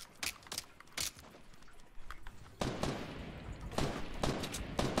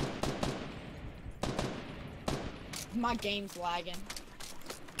 My game's lagging.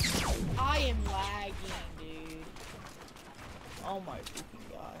 I am lagging, dude. Oh my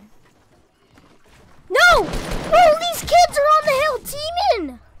freaking god. No! Oh, these kids are on the hill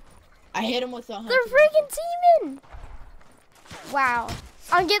teaming! I hit him with 100. They're freaking teaming! Wow.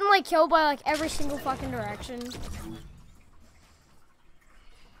 I'm getting like killed by like every single fucking direction.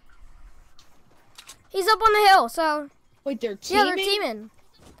 He's up on the hill, so Wait, they're teaming? yeah, they're teaming.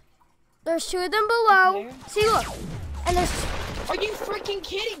 There's 2 of them below. Where? See, look. And there's. Are you freaking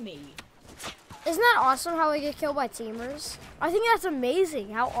kidding me? Isn't that awesome how we get killed by teamers? I think that's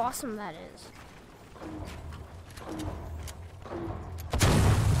amazing how awesome that is.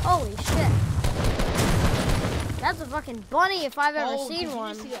 Holy shit. That's a fucking bunny if I've ever seen did you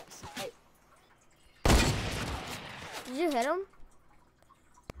one. see that? Did you hit him?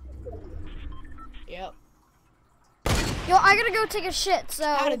 Yep. Yo, I gotta go take a shit, so.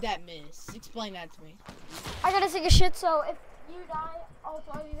 How did that miss? Explain that to me. I gotta take a shit, so if you die, I'll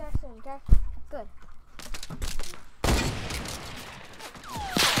probably be back soon, okay? Good.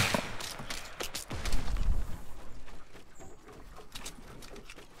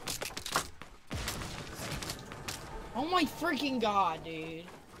 Oh my freaking god, dude.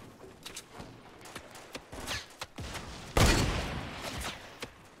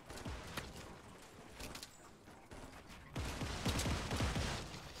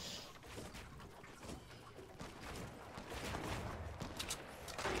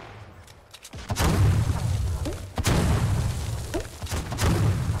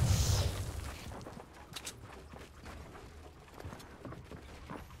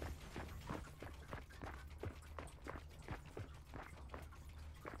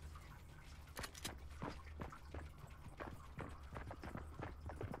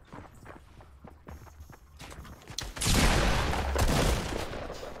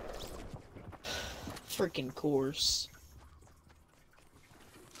 Freaking course.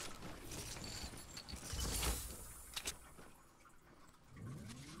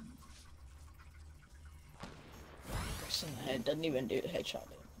 Press in the head doesn't even do the headshot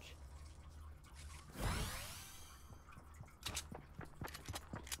damage.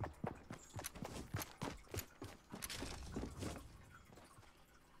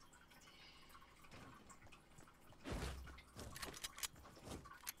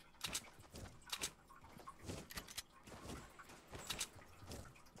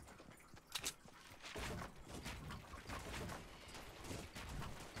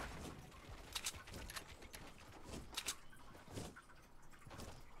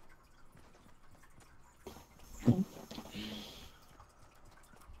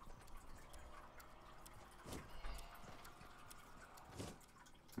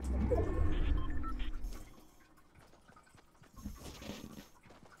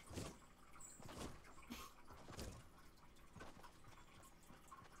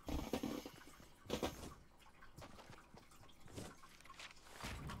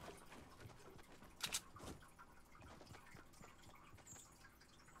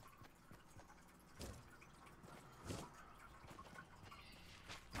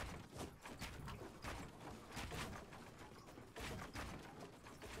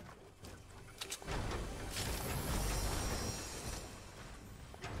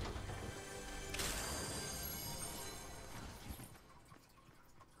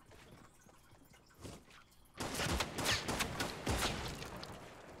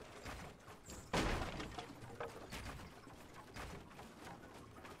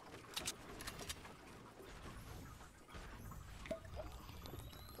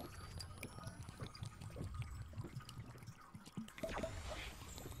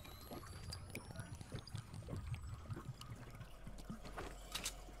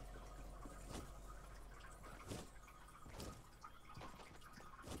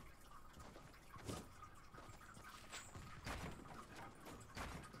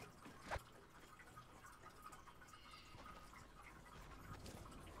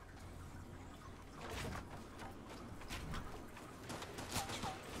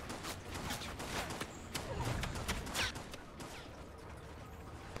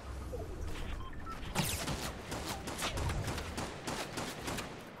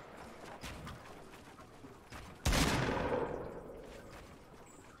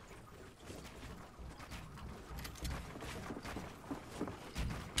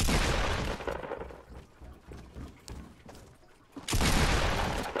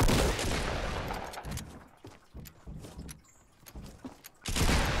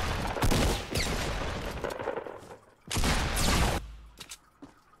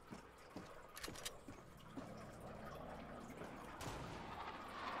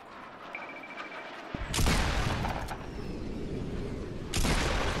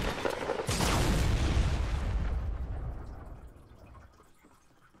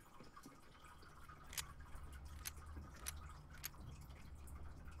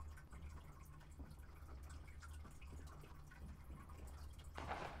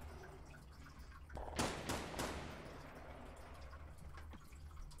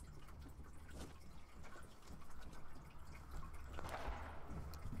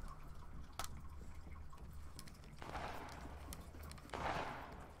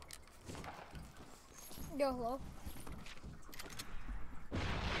 Yo, hello.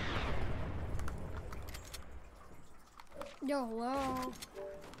 Yo, hello.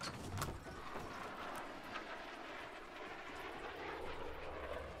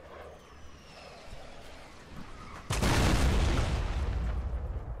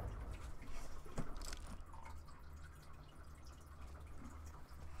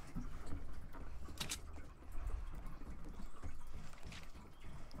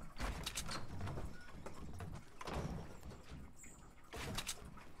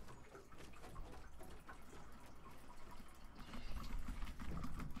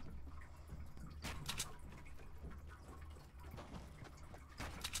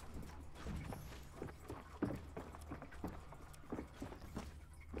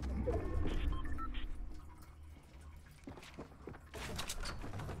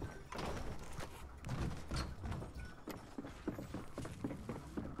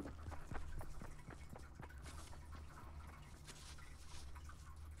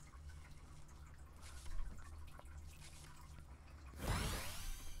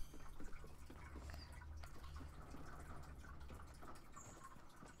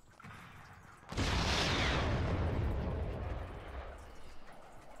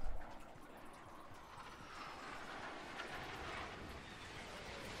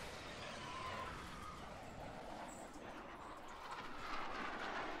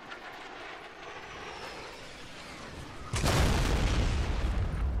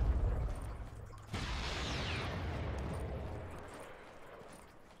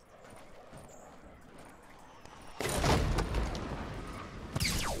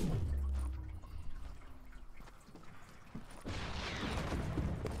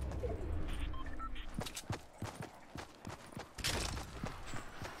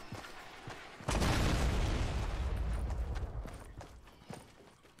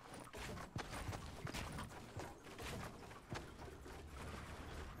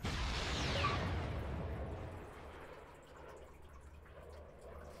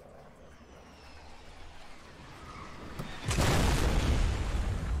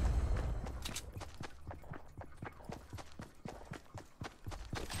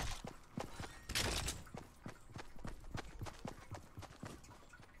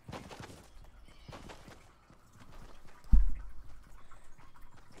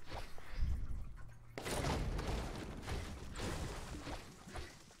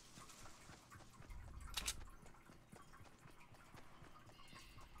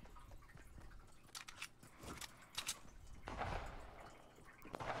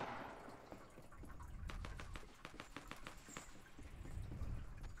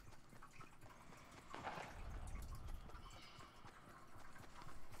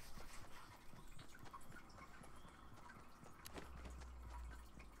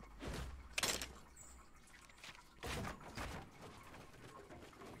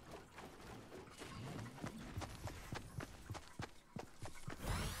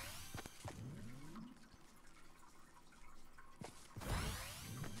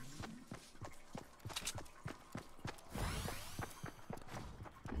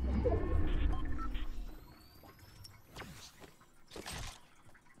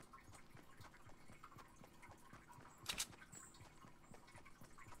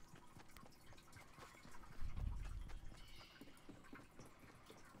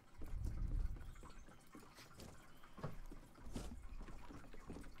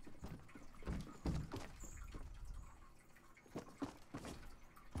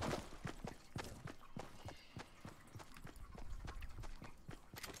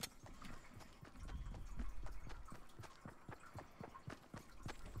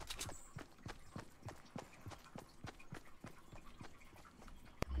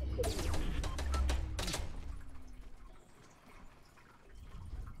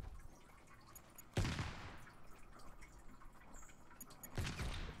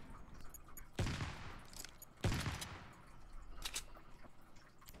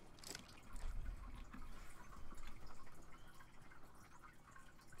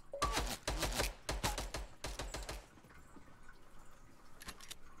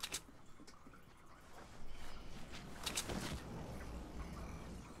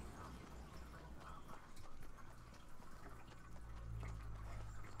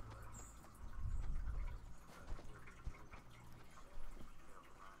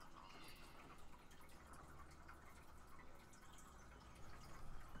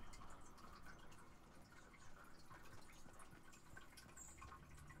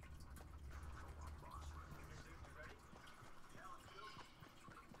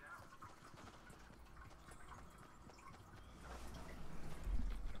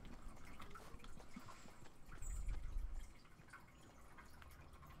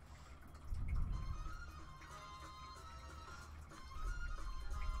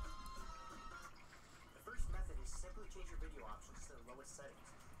 change your video options to the lowest settings.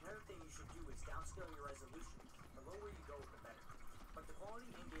 Another thing you should do is downscale your resolution. The lower you go, the better. But the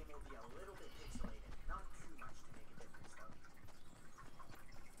quality in-game will be a little bit pixelated, not too much to make a difference though.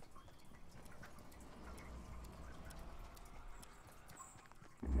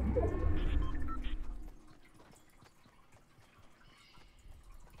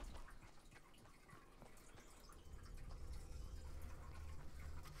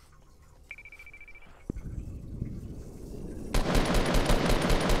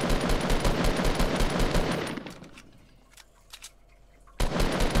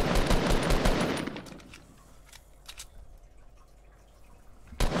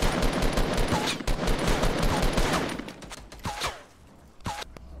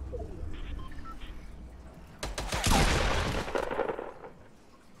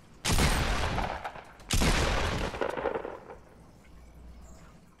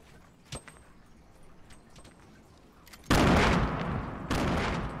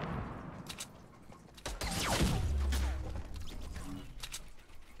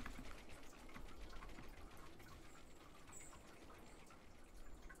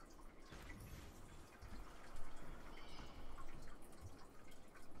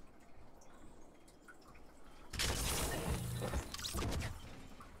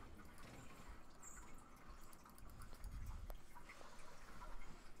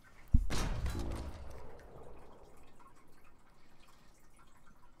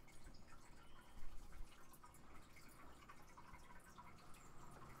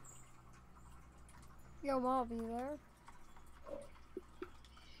 Yo, Mom, you there?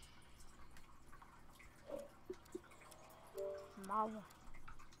 Mama.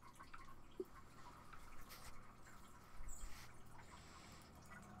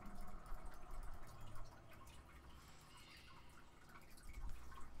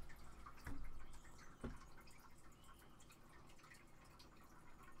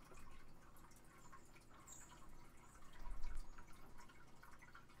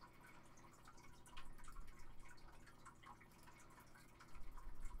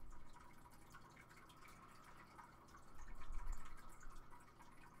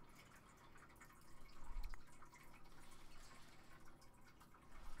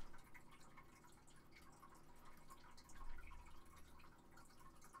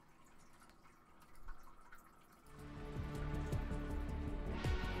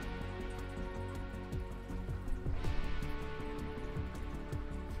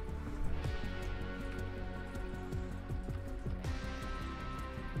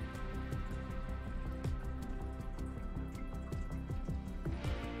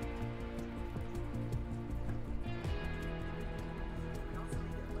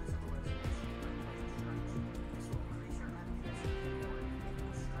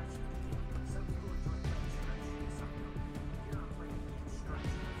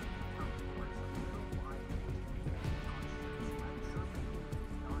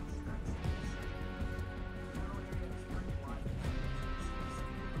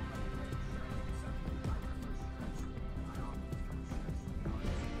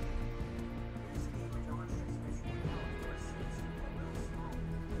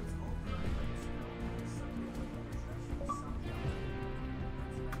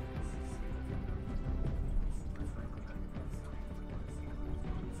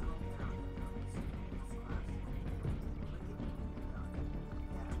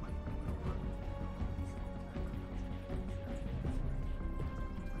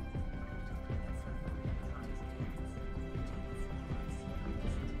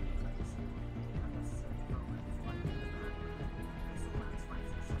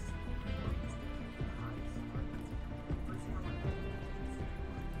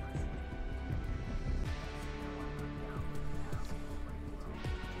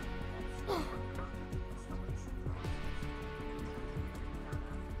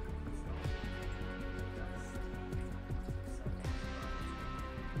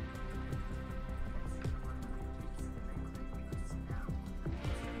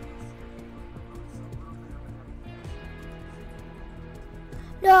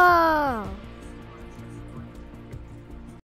 No!